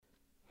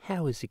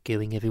How is it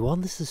going,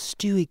 everyone? This is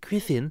Stewie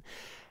Griffin,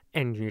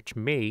 and it's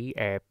me,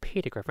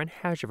 Peter Griffin.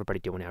 How's everybody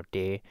doing out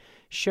there?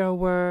 So,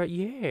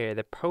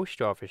 the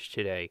post office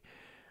today.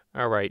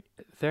 All right,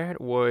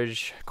 that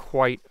was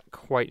quite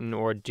an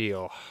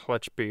ordeal.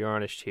 Let's be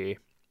honest here.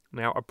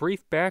 Now, a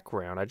brief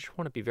background. I just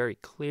want to be very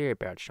clear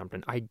about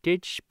something. I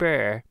did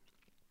spare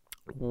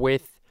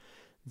with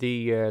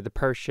the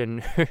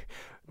person,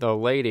 the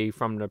lady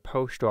from the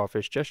post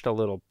office, just a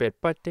little bit,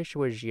 but this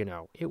was,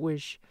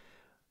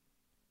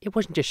 it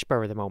wasn't just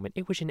spur of the moment.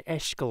 It was an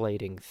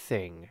escalating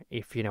thing,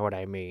 if you know what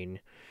I mean.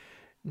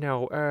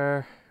 No,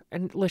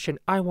 and listen,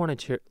 I'm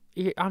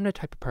the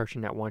type of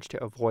person that wants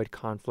to avoid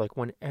conflict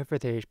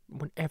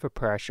whenever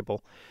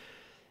possible.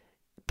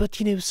 But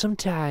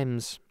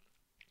sometimes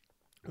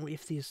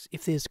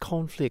if there's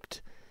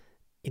conflict,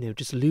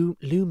 just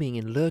looming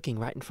and lurking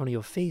right in front of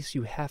your face,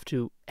 you have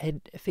to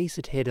face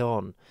it head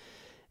on.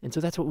 And so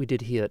that's what we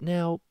did here.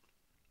 Now,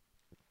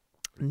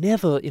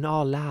 never in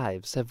our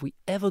lives have we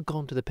ever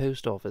gone to the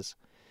post office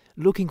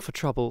looking for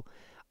trouble.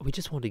 We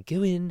just want to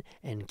go in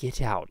and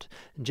get out.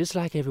 And just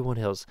like everyone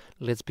else,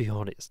 let's be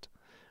honest.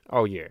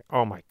 Oh yeah.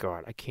 Oh my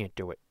God. I can't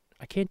do it.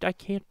 I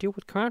can't deal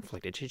with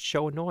conflict. It's just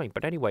so annoying.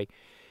 But anyway,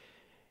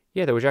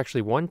 yeah, there was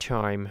actually one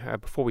time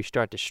before we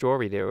start the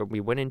story there, we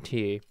went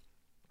into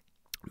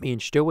me and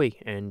Stewie,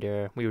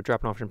 and we were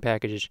dropping off some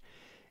packages,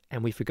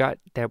 and we forgot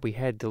that we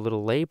had the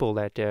little label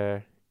that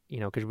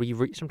because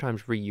we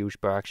sometimes reuse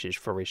boxes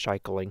for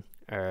recycling.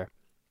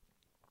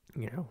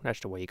 That's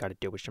the way you got to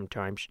do it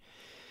sometimes.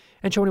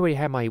 And so anyway, I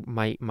had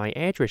my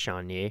address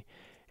on there,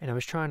 and I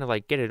was trying to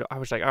get it. I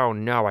was like, oh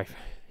no, I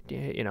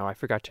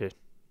forgot to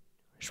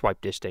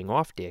swipe this thing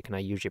off there. Can I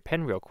use your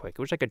pen real quick?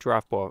 It was like a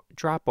drop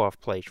off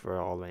place for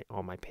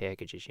all my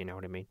packages. You know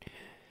what I mean?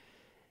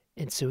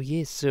 And so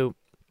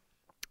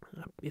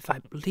if I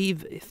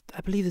believe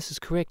this is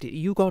correct,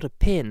 you got a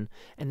pen,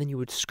 and then you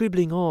were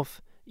scribbling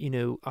off,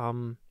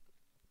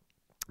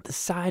 the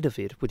side of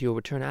it with your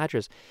return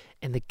address,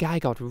 and the guy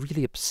got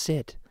really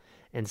upset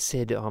and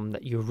said that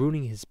you're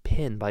ruining his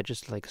pen by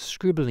just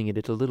scribbling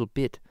it a little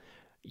bit.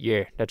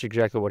 Yeah, that's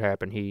exactly what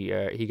happened.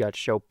 He got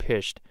so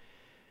pissed,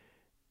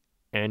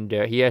 and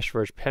he asked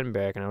for his pen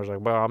back, and I was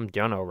like, well, I'm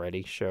done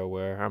already, so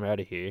I'm out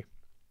of here.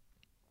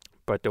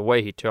 But the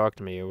way he talked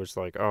to me, it was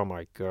like, oh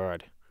my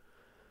God,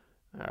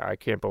 I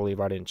can't believe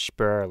I didn't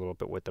spar a little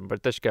bit with him.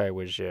 But this guy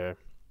was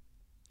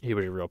he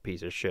was a real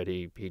piece of shit.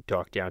 He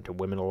talked down to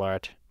women a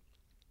lot.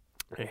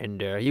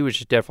 And he was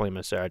definitely a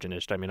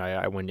misogynist. I mean,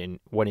 I went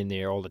in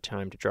there all the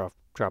time to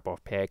drop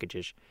off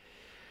packages,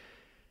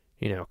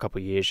 a couple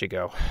of years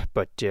ago.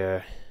 But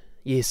so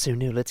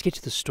no, let's get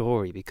to the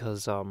story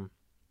because so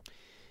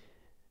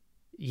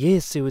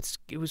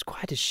it was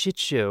quite a shit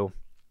show.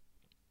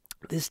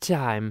 This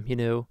time,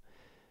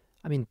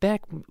 I mean,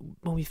 back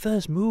when we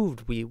first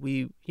moved,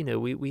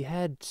 we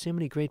had so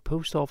many great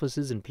post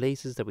offices and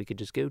places that we could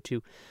just go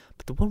to,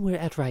 but the one we're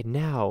at right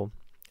now,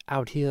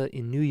 out here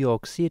in New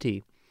York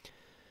City.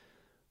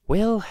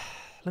 Well,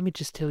 let me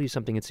just tell you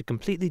something. It's a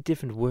completely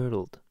different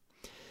world.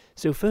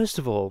 So first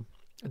of all,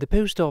 the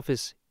post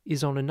office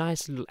is on a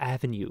nice little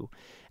avenue,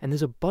 and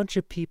there's a bunch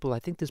of people. I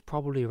think there's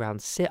probably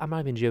around, I'm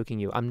not even joking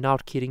you, I'm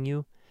not kidding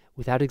you,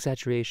 without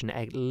exaggeration,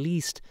 at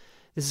least,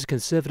 this is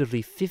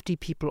conservatively 50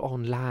 people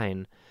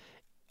online,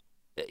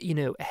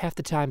 half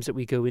the times that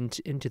we go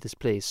into this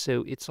place.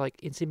 So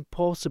it's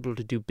impossible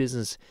to do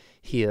business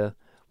here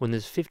when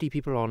there's 50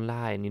 people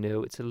online.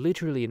 It's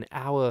literally an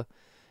hour,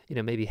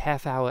 maybe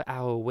half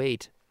hour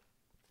wait,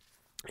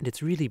 and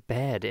it's really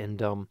bad.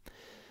 And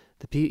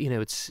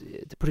it's,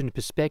 to put it into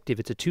perspective,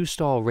 it's a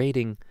 2-star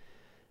rating,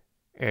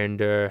 and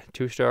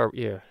 2-star,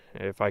 yeah,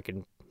 if I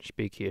can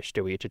speak here,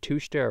 Stewie, it's a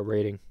 2-star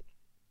rating,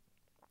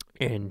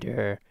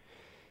 and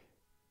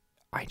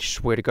I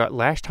swear to God,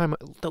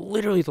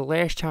 literally the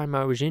last time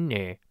I was in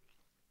there,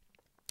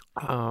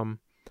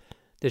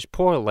 this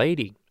poor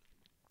lady,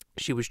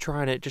 she was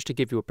trying to, just to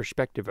give you a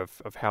perspective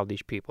of how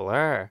these people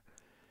are.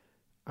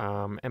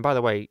 And by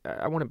the way,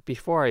 I want to,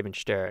 before I even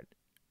start,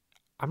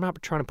 I'm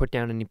not trying to put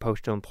down any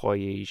postal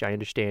employees. I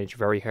understand it's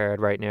very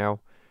hard right now.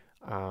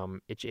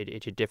 It's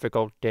a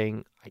difficult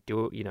thing. I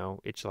do,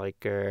 it's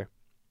like,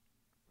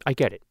 I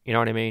get it. You know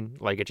what I mean?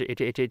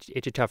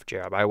 It's a tough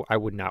job. I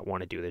would not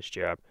want to do this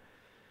job.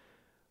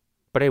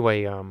 But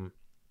anyway,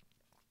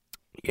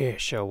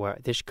 so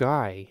this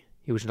guy,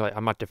 he was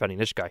I'm not defending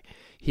this guy.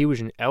 He was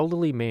an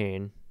elderly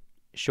man,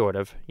 sort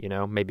of,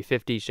 maybe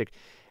 56,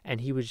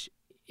 and he was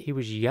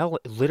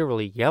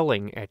literally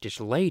yelling at this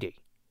lady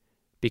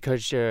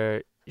because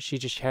she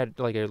just had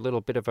a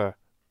little bit of an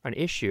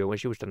issue,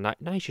 and she was the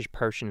nicest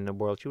person in the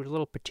world. She was a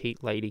little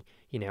petite lady,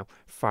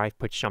 5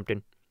 foot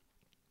something,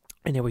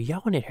 and they were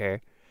yelling at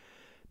her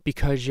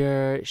because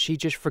she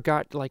just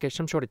forgot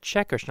some sort of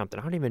check or something.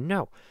 I don't even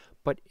know.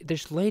 But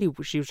this lady,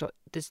 she was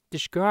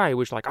this guy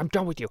was like, I'm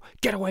done with you.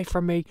 Get away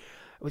from me,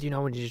 with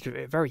in just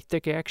a very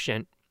thick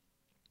accent.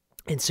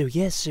 And so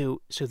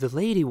so the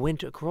lady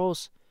went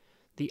across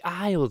the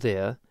aisle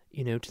there,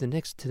 to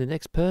the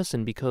next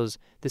person because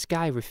this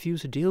guy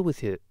refused to deal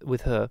with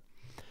her.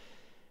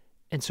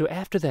 And so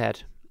after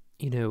that,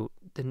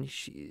 then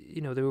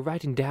they were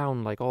writing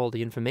down like all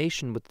the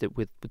information with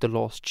the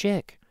lost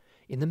check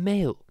in the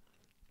mail.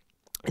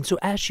 And so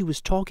as she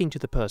was talking to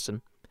the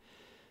person,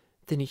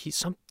 then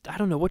I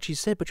don't know what she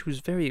said, but she was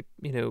very,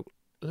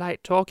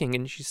 light talking,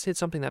 and she said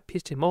something that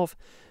pissed him off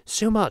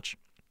so much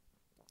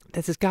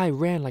that this guy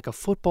ran like a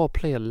football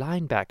player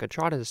linebacker,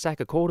 tried to sack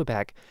a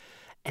quarterback,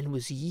 and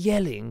was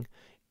yelling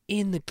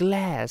in the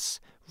glass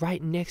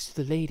right next to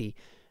the lady,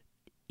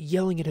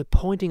 yelling at her,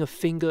 pointing a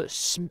finger,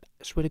 swear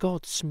to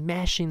God,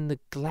 smashing the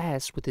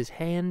glass with his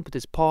hand, with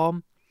his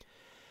palm,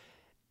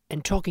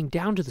 and talking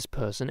down to this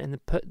person. And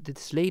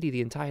this lady the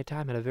entire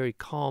time had a very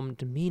calm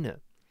demeanor.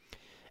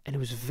 And it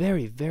was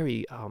very,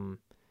 very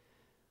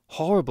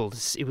horrible.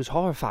 It was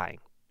horrifying.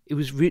 It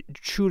was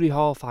truly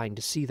horrifying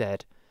to see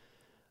that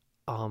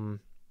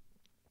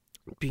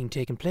being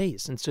taken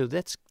place. And so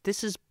this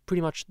is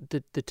pretty much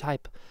the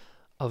type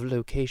of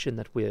location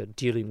that we're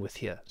dealing with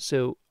here.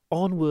 So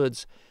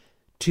onwards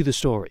to the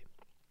story.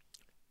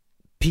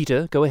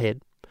 Peter, go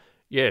ahead.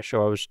 Yeah,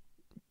 so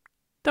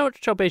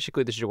so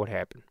basically this is what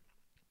happened.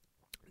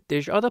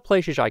 There's other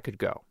places I could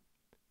go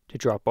to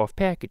drop off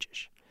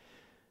packages.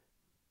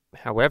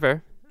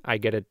 However, I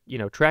get a,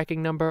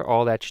 tracking number,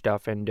 all that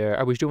stuff, and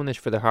I was doing this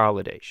for the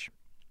holidays,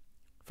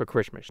 for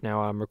Christmas.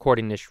 Now, I'm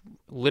recording this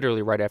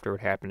literally right after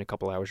it happened, a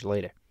couple hours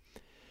later.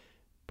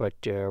 But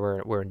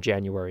we're in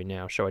January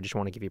now, so I just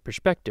want to give you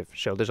perspective.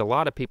 So there's a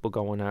lot of people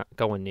going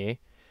there,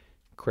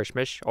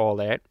 Christmas, all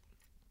that.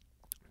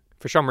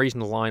 For some reason,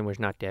 the line was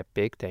not that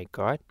big, thank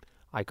God.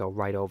 I go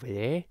right over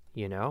there,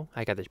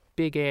 I got this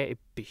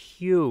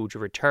huge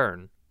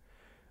return.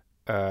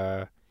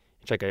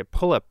 It's like a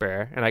pull-up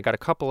bar, and I got a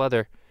couple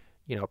other,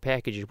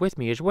 packages with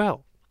me as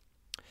well.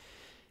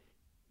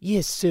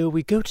 Yes, so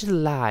we go to the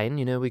line,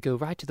 we go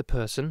right to the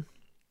person,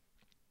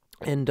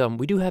 and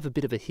we do have a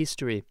bit of a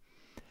history,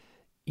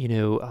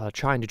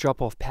 trying to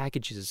drop off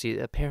packages.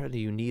 Apparently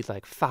you need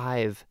like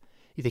 5,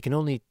 they can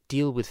only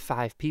deal with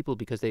 5 people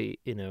because they,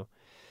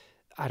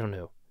 I don't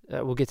know.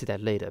 We'll get to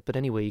that later. But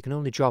anyway, you can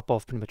only drop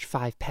off pretty much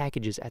 5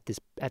 packages at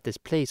this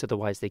place,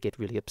 otherwise they get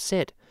really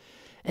upset.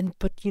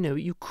 But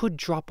you could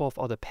drop off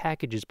other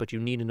packages, but you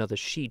need another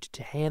sheet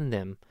to hand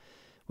them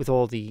with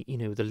all the,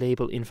 the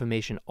label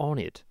information on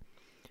it.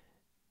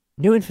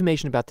 No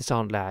information about this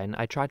online.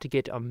 I tried to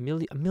get a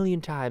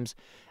million times,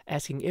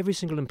 asking every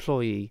single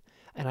employee,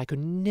 and I could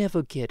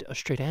never get a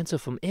straight answer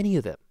from any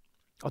of them.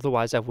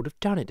 Otherwise, I would have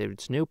done it.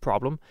 It's no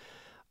problem.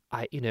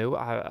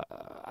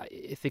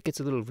 If it gets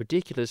a little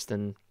ridiculous,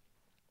 then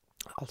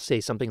I'll say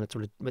something that's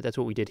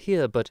what we did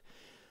here. But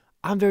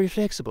I'm very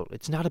flexible.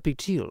 It's not a big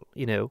deal,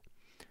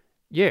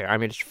 Yeah, I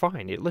mean, it's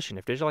fine. Listen,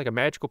 if there's like a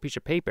magical piece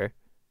of paper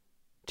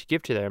to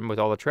give to them with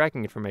all the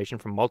tracking information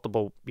from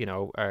multiple,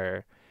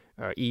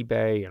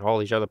 eBay and all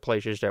these other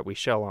places that we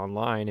sell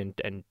online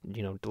and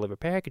deliver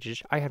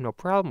packages, I have no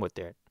problem with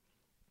that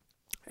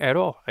at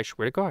all. I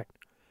swear to God.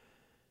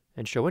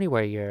 And so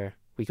anyway,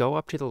 we go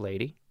up to the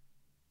lady.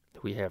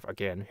 We have,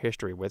 again,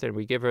 history with it, and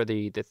we give her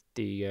the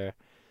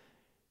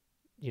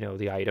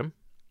item,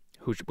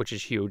 which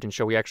is huge, and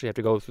so we actually have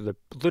to go through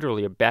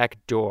literally a back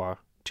door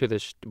to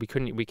this. We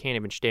can't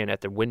even stand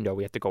at the window.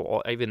 We have to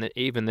go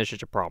even this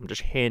is a problem,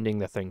 just handing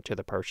the thing to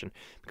the person,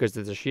 because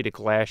there's a sheet of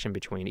glass in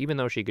between. Even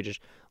though she could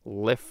just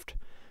lift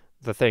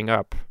the thing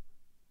up,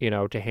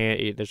 to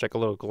hand, there's like a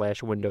little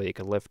glass window that you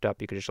could lift up.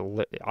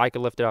 I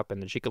could lift it up,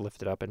 and then she could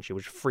lift it up, and she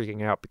was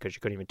freaking out because she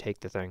couldn't even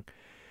take the thing.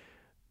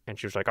 And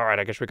she was like, all right,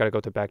 I guess we got to go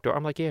to the back door.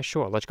 I'm like, yeah,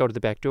 sure, let's go to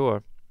the back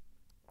door.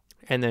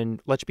 And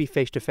then let's be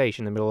face-to-face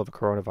in the middle of a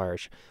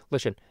coronavirus.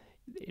 Listen,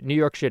 New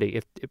York City,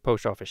 if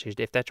post office,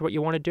 if that's what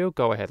you want to do,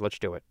 go ahead, let's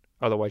do it.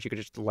 Otherwise, you could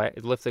just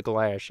lift the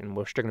glass, and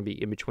we're still going to be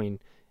in between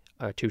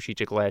 2 sheets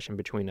of glass in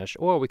between us.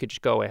 Or we could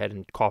just go ahead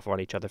and cough on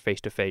each other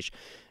face-to-face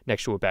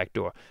next to a back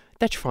door.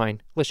 That's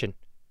fine. Listen,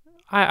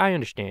 I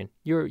understand.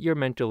 You're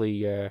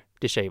mentally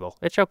disabled.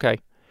 It's okay.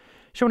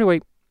 So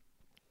anyway...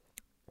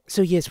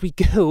 So yes, we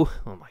go.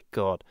 Oh my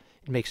God,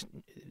 it makes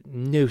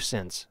no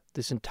sense.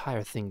 This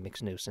entire thing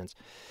makes no sense.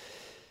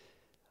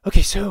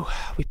 Okay, so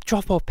we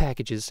drop off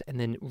packages,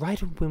 and then right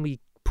when we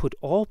put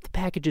all the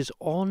packages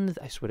on,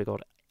 I swear to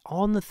God,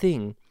 on the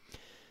thing,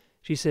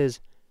 she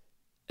says,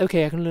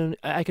 "Okay,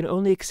 I can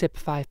only accept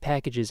 5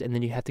 packages, and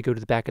then you have to go to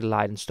the back of the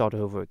line and start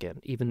over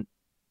again."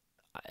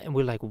 And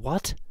we're like,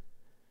 what?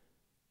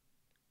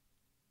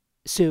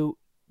 So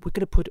we're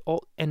gonna put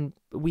all, and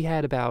we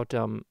had about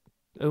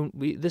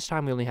this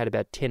time we only had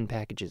about 10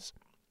 packages.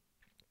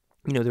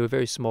 They were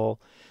very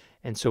small,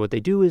 and so what they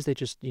do is they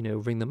just,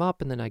 ring them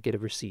up, and then I get a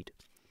receipt.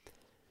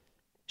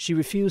 She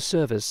refused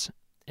service,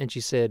 and she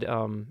said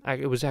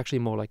it was actually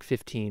more like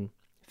 15.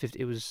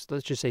 It was,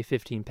 let's just say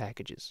 15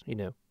 packages,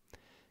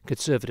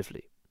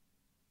 conservatively.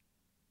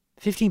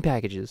 15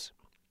 packages,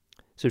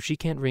 so she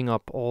can't ring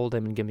up all of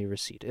them and give me a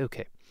receipt.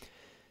 Okay.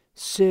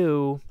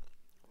 So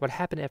what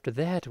happened after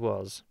that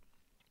was...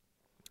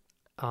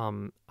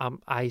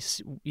 this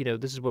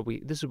is what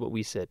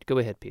we said. Go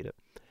ahead, Peter.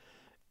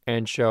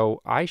 And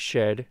so I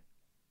said,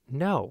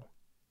 no,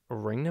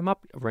 ring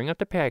up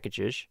the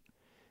packages,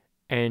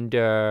 and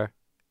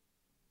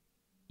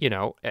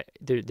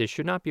there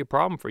should not be a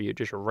problem for you.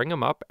 Just ring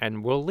them up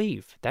and we'll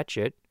leave. That's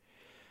it.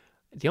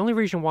 The only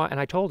reason why, and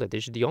I told her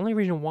this, the only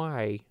reason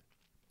why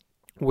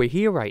we're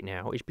here right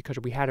now is because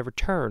we had a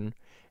return,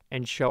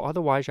 and so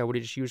otherwise I would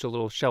have just used a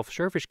little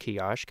self-service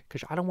kiosk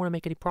because I don't want to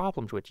make any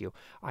problems with you.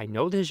 I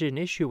know there's an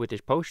issue with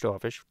this post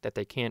office that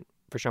they can't,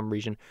 for some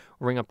reason,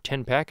 ring up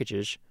 10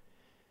 packages,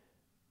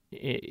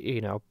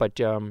 but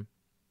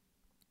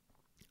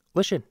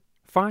listen,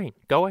 fine,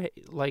 go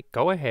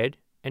ahead,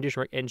 and just,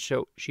 and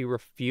so she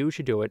refused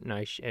to do it,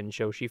 and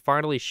so she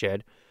finally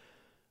said,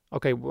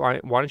 okay, why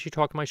don't you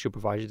talk to my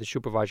supervisor? The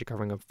supervisor can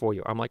ring them for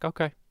you. I'm like,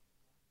 okay,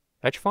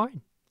 that's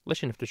fine.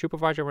 Listen, if the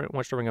supervisor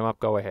wants to ring them up,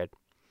 go ahead.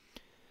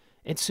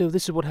 And so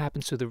this is what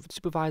happened. So the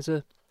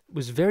supervisor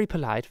was very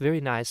polite,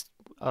 very nice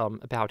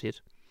about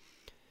it,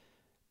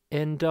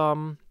 and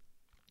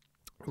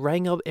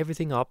rang up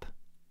everything up,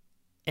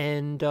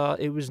 and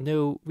it was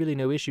really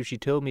no issue. She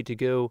told me to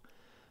go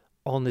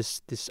on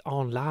this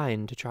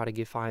online to try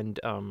to find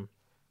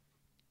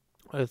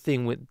a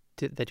thing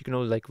that you can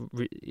only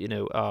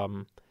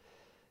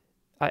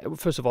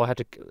first of all I had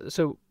to.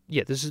 So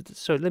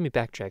let me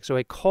backtrack. So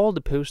I called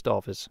the post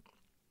office.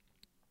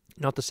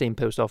 Not the same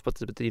post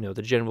office, but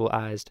the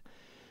generalized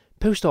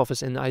post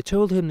office, and I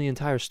told him the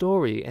entire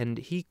story, and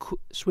he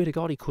swear to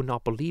God, he could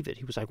not believe it.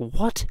 He was like,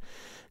 "What?"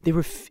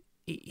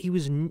 He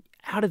was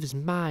out of his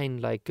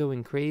mind, like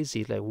going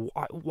crazy. Like,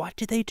 what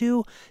did they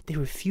do? They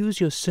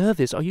refuse your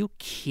service? Are you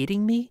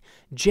kidding me?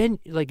 A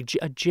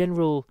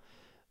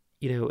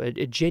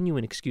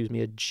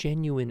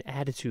genuine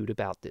attitude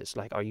about this.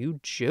 Like, are you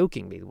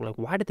joking me? Like,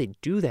 why did they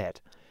do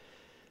that?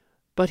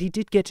 But he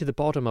did get to the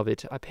bottom of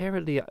it.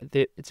 Apparently,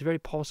 it's very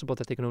possible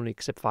that they can only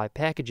accept 5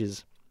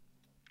 packages,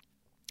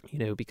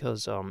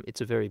 because it's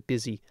a very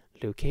busy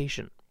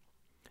location,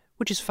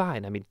 which is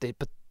fine. I mean,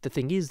 but the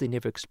thing is, they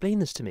never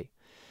explained this to me.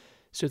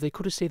 So they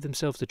could have saved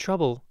themselves the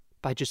trouble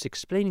by just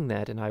explaining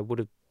that, and I would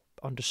have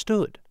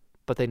understood,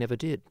 but they never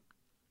did.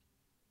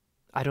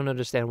 I don't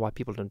understand why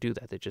people don't do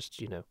that. They just,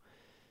 kind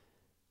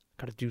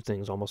of do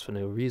things almost for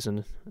no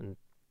reason, and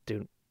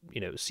don't,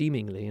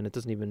 seemingly, and it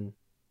doesn't even...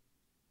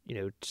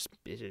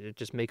 it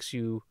just makes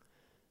you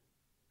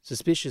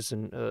suspicious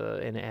and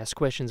ask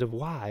questions of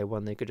why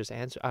when they could just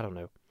answer. I don't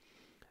know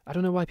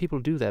why people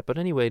do that, but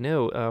anyway,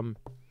 no.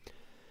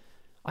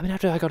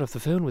 After I got off the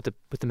phone with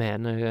the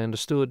man, I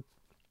understood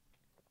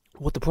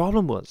what the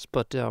problem was.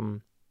 But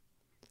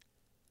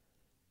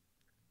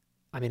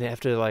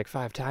after like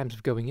 5 times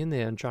of going in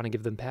there and trying to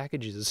give them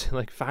packages,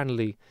 like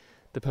finally,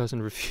 the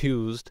person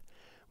refused.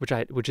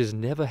 Which has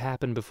never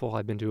happened before.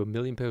 I've been to a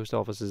million post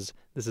offices.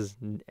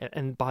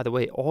 And by the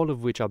way, all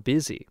of which are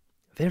busy,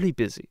 very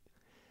busy.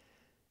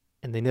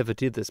 And they never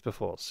did this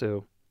before,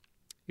 so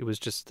it was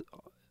just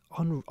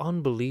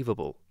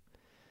unbelievable.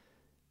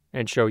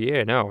 And so,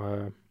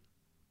 and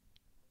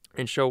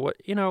so what,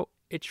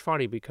 it's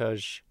funny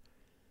because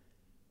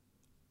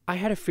I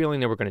had a feeling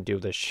they were going to do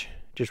this,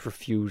 just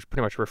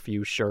pretty much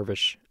refuse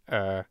service,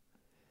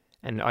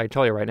 and I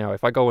tell you right now,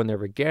 if I go in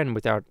there again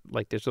without,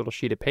 like, this little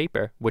sheet of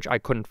paper, which I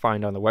couldn't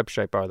find on the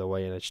website, by the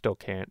way, and I still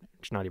can't,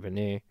 it's not even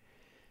there.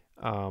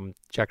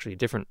 It's actually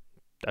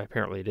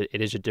apparently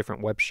it is a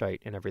different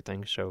website and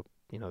everything, so,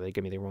 they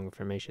give me the wrong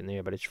information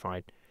there, but it's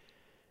fine.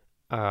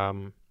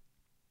 And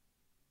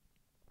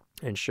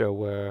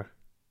so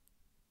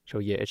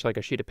yeah, it's like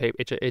a sheet of paper.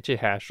 It's a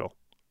hassle.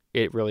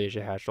 It really is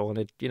a hassle, and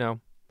it,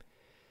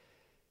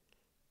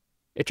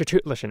 it's a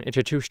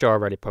 2-star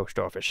already post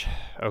office,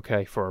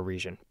 okay, for a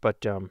reason.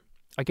 But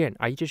again,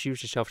 I just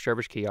use the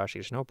self-service kiosk.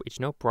 It's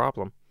no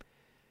problem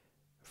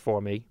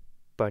for me.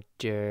 But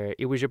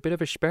it was a bit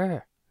of a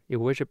spur. It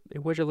was a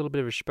little bit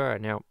of a spur.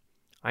 Now,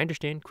 I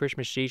understand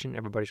Christmas season.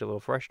 Everybody's a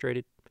little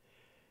frustrated,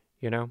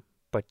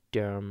 But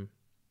and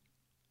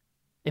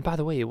by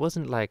the way, it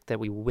wasn't like that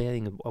we were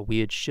wearing a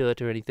weird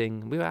shirt or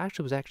anything. We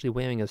was actually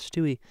wearing a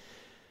Stewie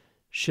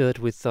shirt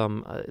with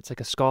it's like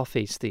a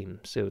Scarface theme,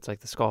 so it's like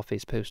the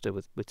Scarface poster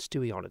with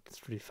Stewie on it. It's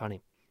pretty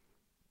funny.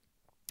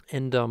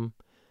 And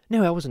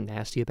no, I wasn't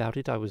nasty about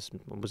it. I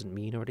wasn't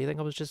mean or anything.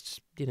 I was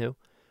just, we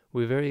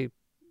were very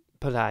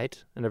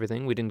polite and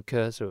everything. We didn't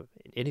curse or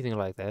anything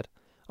like that.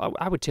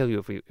 I would tell you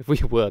if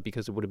we were,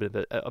 because it would have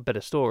been a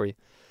better story.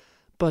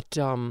 But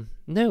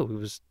no, it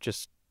was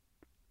just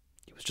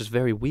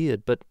very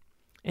weird. But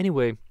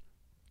anyway,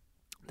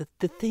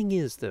 the thing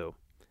is, though,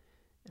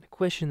 and a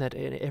question that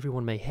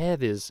everyone may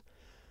have is,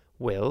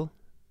 well,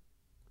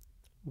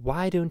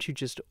 why don't you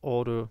just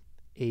order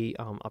a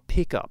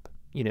pickup?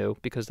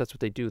 Because that's what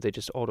they do. They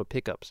just order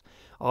pickups.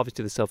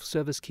 Obviously, the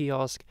self-service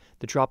kiosk,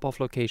 the drop-off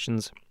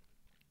locations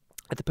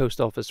at the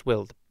post office.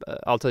 Well,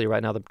 I'll tell you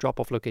right now, the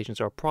drop-off locations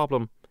are a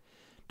problem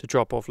to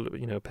drop off,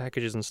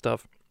 packages and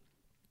stuff.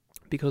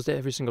 Because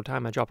every single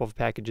time I drop off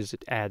packages,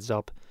 it adds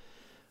up.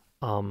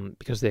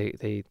 Because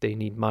they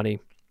need money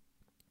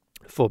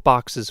for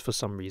boxes for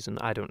some reason.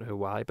 I don't know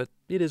why, but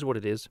it is what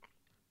it is.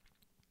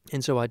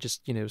 And so I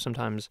just,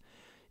 sometimes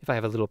if I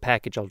have a little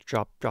package, I'll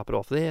drop it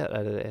off there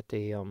at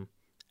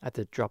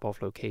the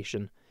drop-off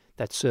location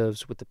that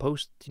serves with the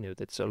post,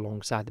 that's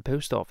alongside the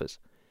post office.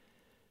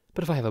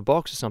 But if I have a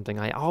box or something,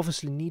 I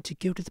obviously need to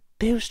go to the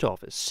post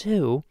office.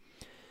 So,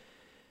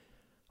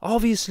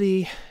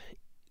 obviously,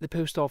 the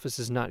post office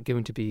is not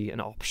going to be an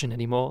option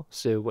anymore.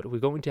 So what we're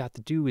going to have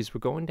to do is we're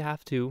going to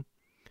have to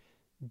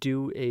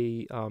do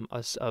a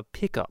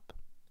pickup.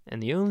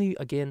 And the only,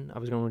 again, I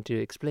was going to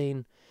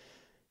explain,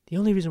 the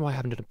only reason why I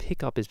haven't done a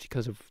pickup is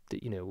because of the,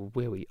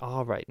 where we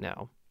are right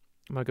now.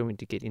 I'm not going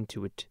to get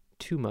into it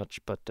too much,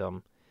 but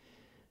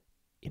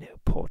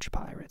porch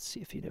pirates,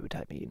 if you know what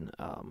I mean,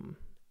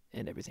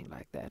 and everything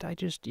like that. I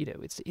just,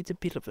 it's a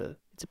bit of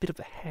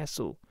a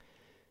hassle.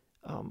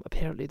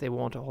 Apparently they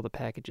want all the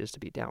packages to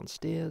be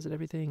downstairs and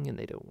everything, and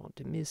they don't want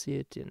to miss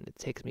it, and it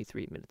takes me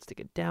 3 minutes to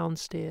get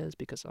downstairs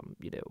because I'm,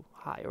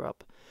 higher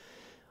up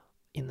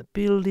in the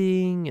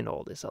building and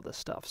all this other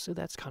stuff. So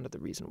that's kind of the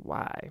reason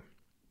why.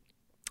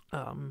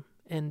 And,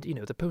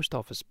 the post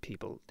office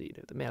people, the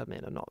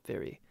mailmen are not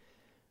very,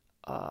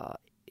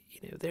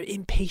 they're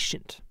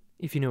impatient,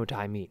 if you know what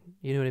I mean.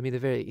 You know what I mean? They're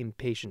very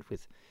impatient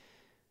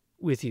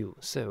with you.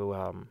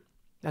 So,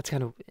 that's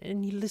kind of,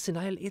 and listen,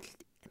 by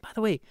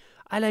the way,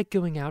 I like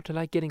going out. I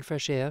like getting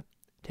fresh air,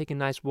 taking a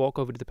nice walk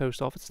over to the post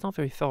office. It's not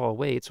very far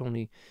away. It's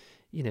only,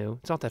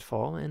 it's not that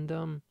far. And,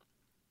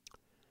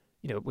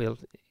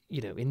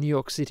 in New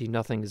York City,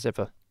 nothing is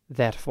ever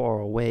that far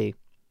away.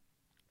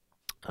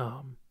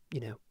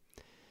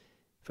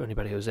 For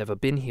anybody who's ever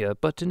been here.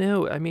 But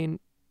no, I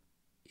mean,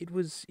 it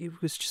was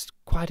just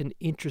quite an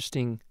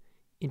interesting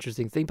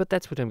thing. But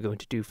that's what I'm going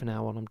to do for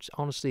now on. I'm just,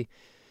 honestly,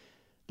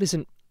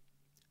 listen,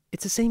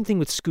 it's the same thing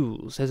with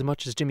schools, as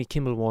much as Jimmy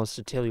Kimmel wants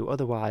to tell you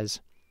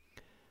otherwise.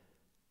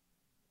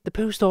 The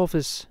post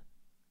office,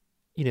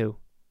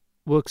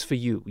 works for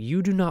you.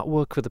 You do not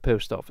work for the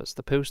post office.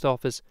 The post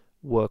office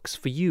works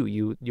for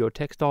you. Your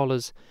tax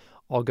dollars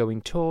are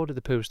going toward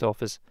the post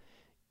office,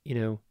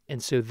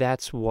 and so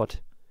that's what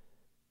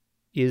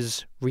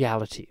is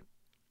reality.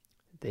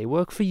 They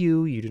work for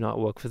you. You do not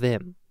work for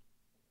them.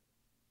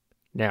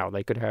 Now,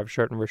 they could have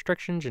certain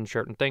restrictions and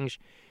certain things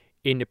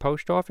in the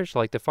post office,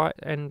 like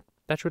and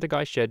that's what the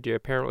guy said.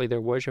 Apparently,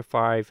 there was a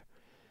 5.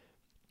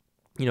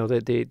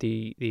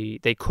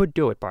 They could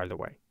do it. By the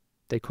way,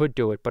 they could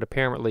do it, but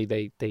apparently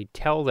they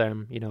tell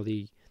them.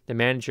 The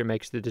manager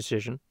makes the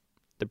decision.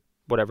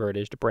 Whatever it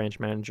is, the branch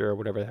manager or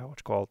whatever the hell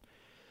it's called,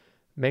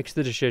 makes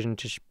the decision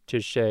to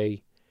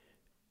say.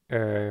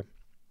 The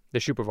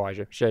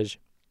supervisor says,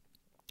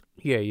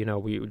 "Yeah,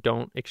 we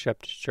don't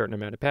accept a certain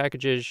amount of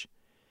packages.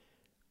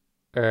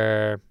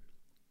 And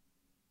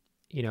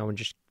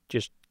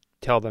just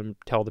tell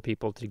the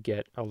people to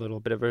get a little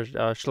bit of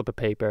a slip of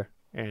paper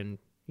and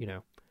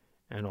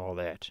and all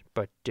that."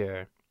 But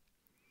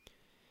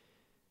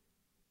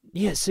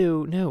yeah,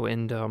 so no,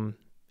 and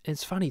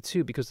it's funny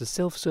too because the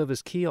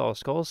self-service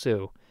kiosk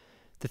also,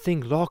 the thing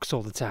locks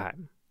all the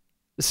time,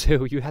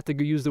 so you have to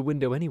go use the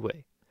window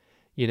anyway.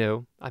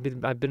 I've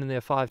been in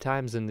there 5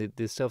 times, and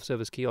the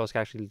self-service kiosk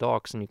actually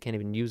locks, and you can't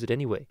even use it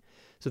anyway.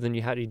 So then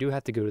you do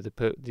have to go to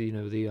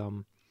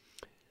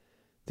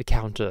the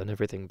counter and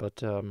everything.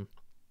 But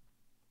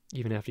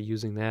even after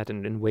using that,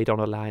 and wait on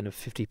a line of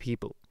 50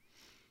 people,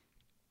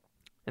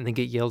 and then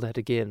get yelled at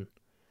again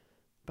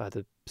by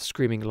the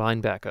screaming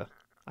linebacker.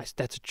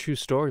 That's a true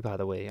story, by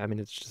the way. I mean,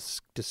 it's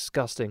just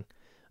disgusting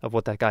of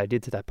what that guy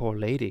did to that poor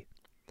lady.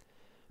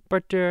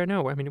 But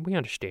no, I mean, we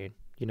understand.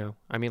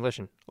 I mean,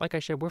 listen, like I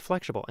said, we're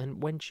flexible.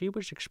 And when she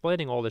was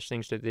explaining all these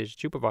things to the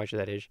supervisor,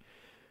 that is,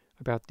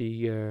 about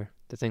the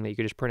thing that you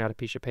could just print out a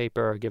piece of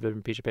paper or give them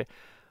a piece of paper,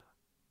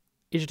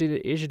 is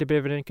it a bit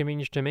of an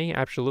inconvenience to me?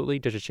 Absolutely.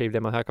 Does it save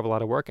them a heck of a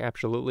lot of work?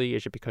 Absolutely.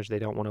 Is it because they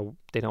don't want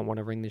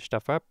to ring this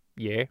stuff up?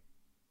 Yeah,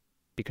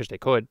 because they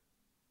could,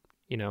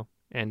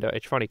 And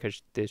it's funny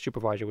because the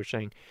supervisor was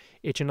saying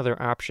it's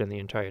another option the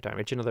entire time.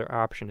 It's another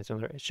option.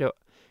 So,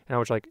 and I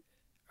was like,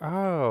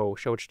 oh,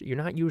 so you're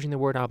not using the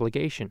word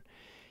obligation.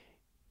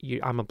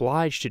 I'm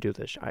obliged to do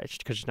this.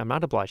 Because I'm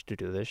not obliged to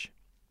do this.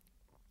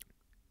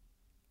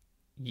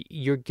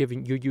 You're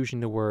using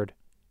the word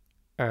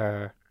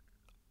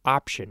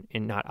option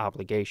and not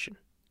obligation.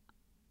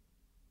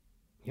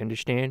 You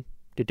understand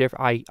the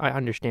difference? I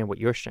understand what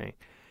you're saying.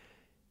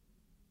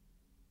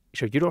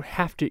 So you don't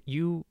have to.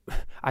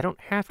 I don't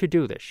have to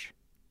do this.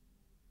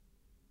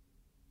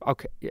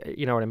 Okay,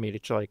 you know what I mean.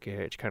 It's like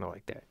it's kind of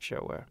like that.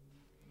 So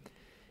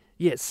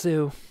yeah.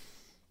 So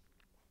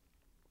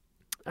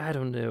I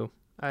don't know.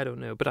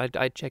 But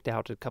I checked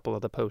out a couple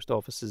of the post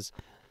offices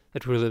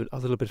that were a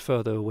little bit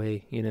further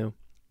away,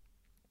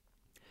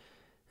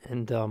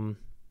 And I'm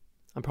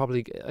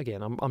probably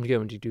I'm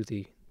going to do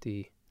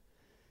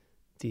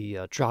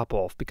the drop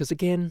off because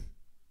again,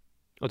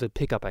 or the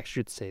pickup, I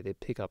should say, the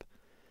pickup.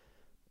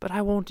 But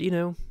I won't,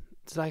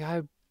 It's like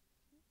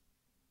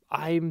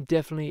I'm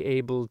definitely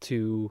able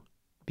to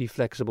be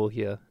flexible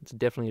here. It's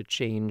definitely a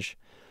change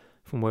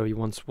from where we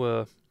once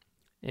were,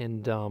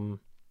 and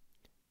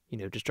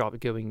just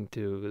going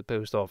to the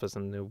post office,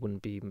 and there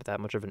wouldn't be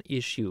that much of an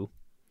issue.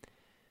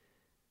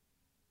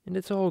 And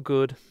it's all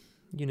good,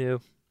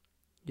 It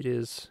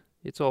is.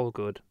 It's all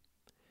good.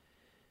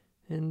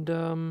 And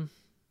I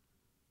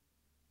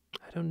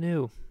don't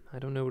know. I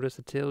don't know what else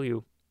to tell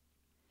you.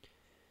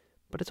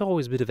 But it's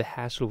always a bit of a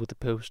hassle with the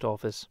post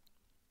office.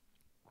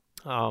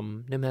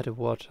 No matter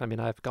what, I mean,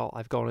 I've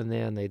gone in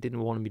there and they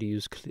didn't want me to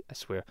use. I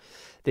swear,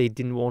 they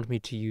didn't want me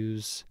to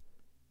use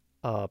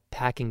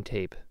packing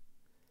tape.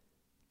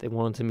 They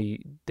wanted me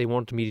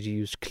to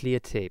use clear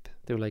tape.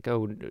 They were like,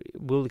 "Oh,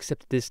 we'll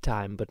accept it this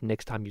time, but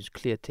next time use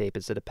clear tape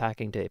instead of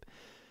packing tape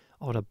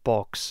on a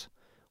box,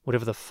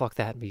 whatever the fuck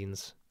that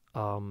means."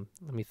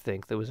 Let me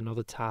think. There was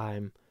another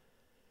time.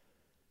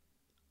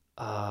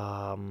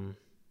 Yeah,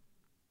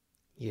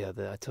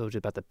 I told you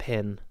about the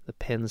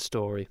pen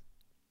story.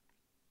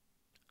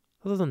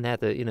 Other than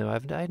that,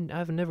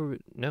 I've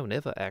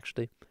never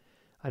actually.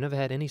 I never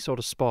had any sort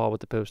of spar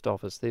with the post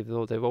office. They've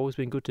always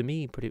been good to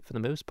me, for the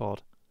most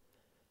part.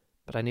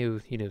 But I knew,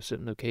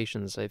 certain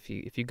locations. If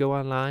you go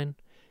online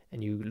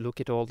and you look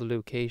at all the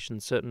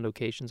locations, certain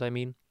locations, I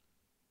mean,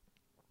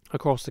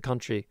 across the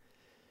country,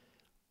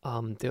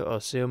 there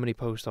are so many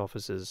post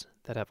offices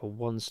that have a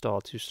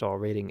 1-star, 2-star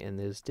rating, and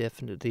there's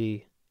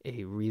definitely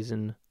a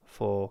reason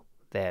for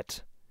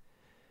that.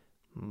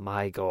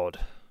 My God.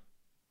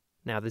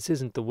 Now, this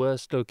isn't the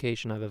worst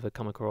location I've ever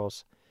come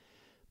across,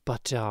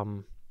 but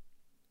I'm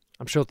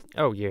sure.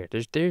 Oh yeah,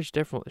 there's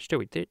definitely,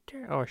 Stewie.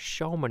 There are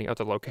so many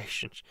other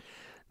locations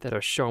that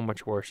are so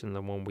much worse than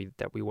the one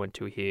we went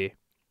to here.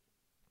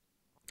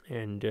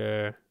 And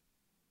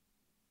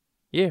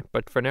yeah,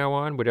 but for now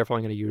on, we're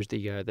definitely going to use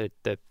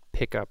the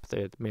pickup.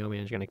 The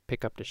mailman's going to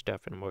pick up the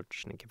stuff, and we're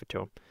just going to give it to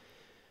him.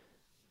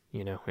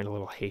 In a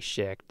little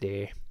haystack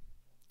there,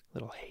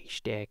 little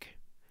haystack.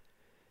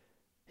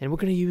 And we're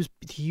going to use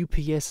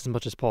UPS as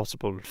much as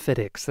possible.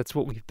 FedEx, that's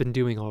what we've been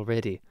doing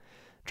already.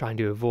 Trying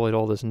to avoid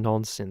all this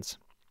nonsense.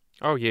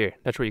 Oh yeah,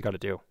 that's what you got to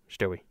do,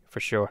 Stewie, for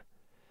sure.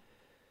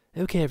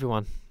 Okay,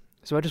 everyone.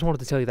 So I just wanted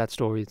to tell you that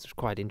story. It's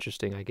quite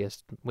interesting, I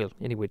guess. Well,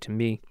 anyway, to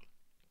me.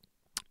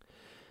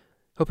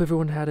 Hope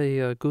everyone had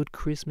a good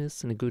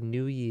Christmas and a good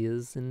New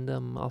Year's. And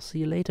I'll see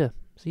you later.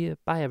 See you.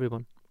 Bye,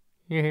 everyone.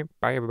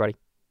 Bye, everybody.